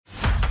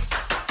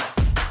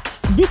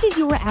This is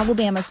your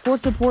Alabama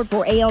Sports Report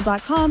for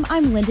AL.com.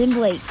 I'm Lyndon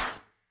Blake.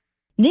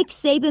 Nick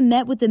Saban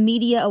met with the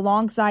media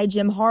alongside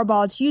Jim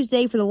Harbaugh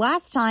Tuesday for the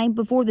last time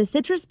before the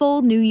Citrus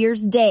Bowl New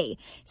Year's Day.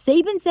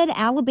 Saban said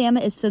Alabama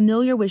is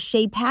familiar with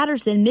Shea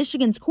Patterson,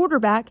 Michigan's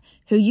quarterback,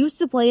 who used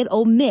to play at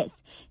Ole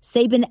Miss.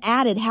 Saban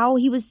added how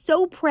he was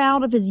so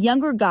proud of his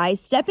younger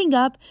guys stepping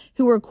up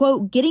who were,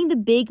 quote, getting the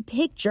big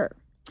picture.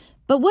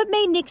 But what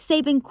made Nick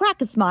Saban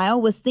crack a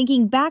smile was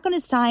thinking back on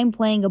his time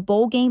playing a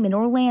bowl game in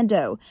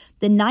Orlando,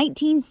 the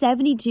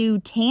 1972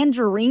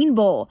 Tangerine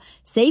Bowl.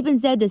 Saban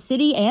said the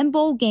city and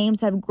bowl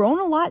games have grown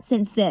a lot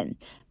since then.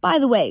 By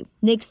the way,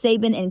 Nick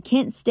Saban and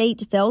Kent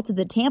State fell to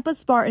the Tampa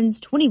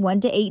Spartans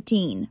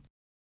 21-18.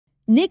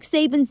 Nick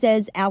Saban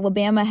says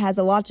Alabama has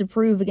a lot to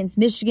prove against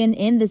Michigan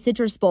in the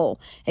Citrus Bowl.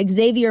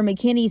 Xavier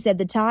McKinney said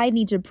the Tide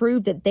need to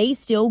prove that they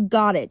still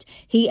got it.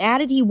 He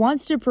added he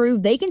wants to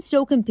prove they can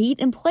still compete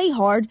and play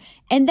hard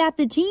and that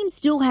the team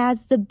still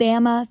has the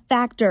Bama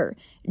factor.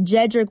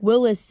 Jedrick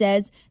Willis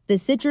says the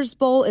Citrus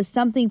Bowl is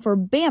something for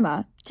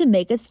Bama to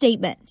make a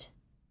statement.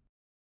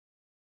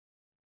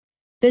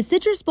 The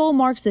Citrus Bowl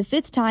marks the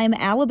fifth time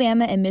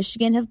Alabama and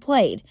Michigan have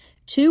played.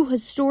 Two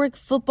historic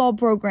football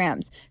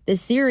programs. The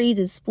series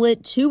is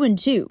split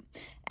 2-2.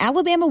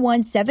 Alabama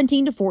won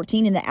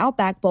 17-14 in the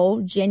Outback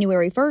Bowl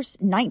January 1st,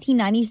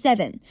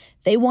 1997.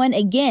 They won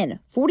again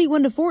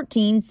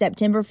 41-14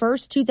 September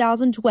 1st,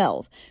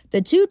 2012.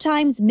 The two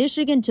times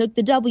Michigan took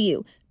the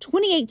W,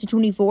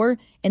 28-24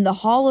 in the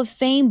Hall of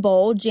Fame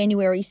Bowl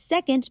January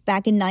 2nd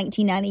back in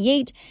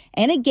 1998,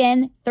 and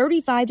again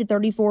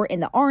 35-34 in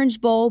the Orange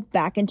Bowl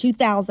back in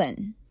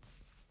 2000.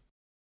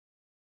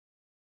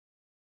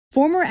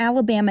 Former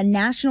Alabama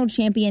national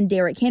champion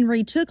Derrick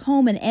Henry took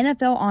home an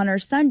NFL honor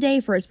Sunday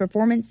for his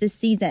performance this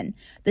season.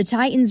 The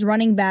Titans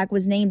running back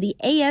was named the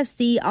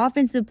AFC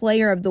Offensive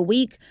Player of the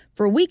Week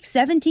for Week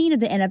 17 of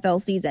the NFL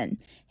season.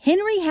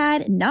 Henry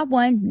had not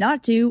one,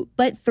 not two,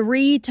 but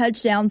 3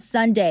 touchdowns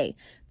Sunday.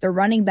 The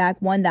running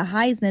back won the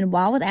Heisman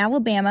while at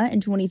Alabama in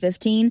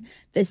 2015.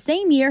 The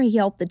same year he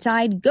helped the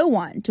Tide go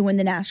on to win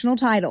the national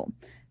title.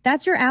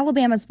 That's your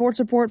Alabama Sports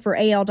Report for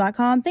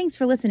AL.com. Thanks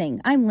for listening.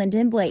 I'm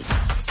Lyndon Blake.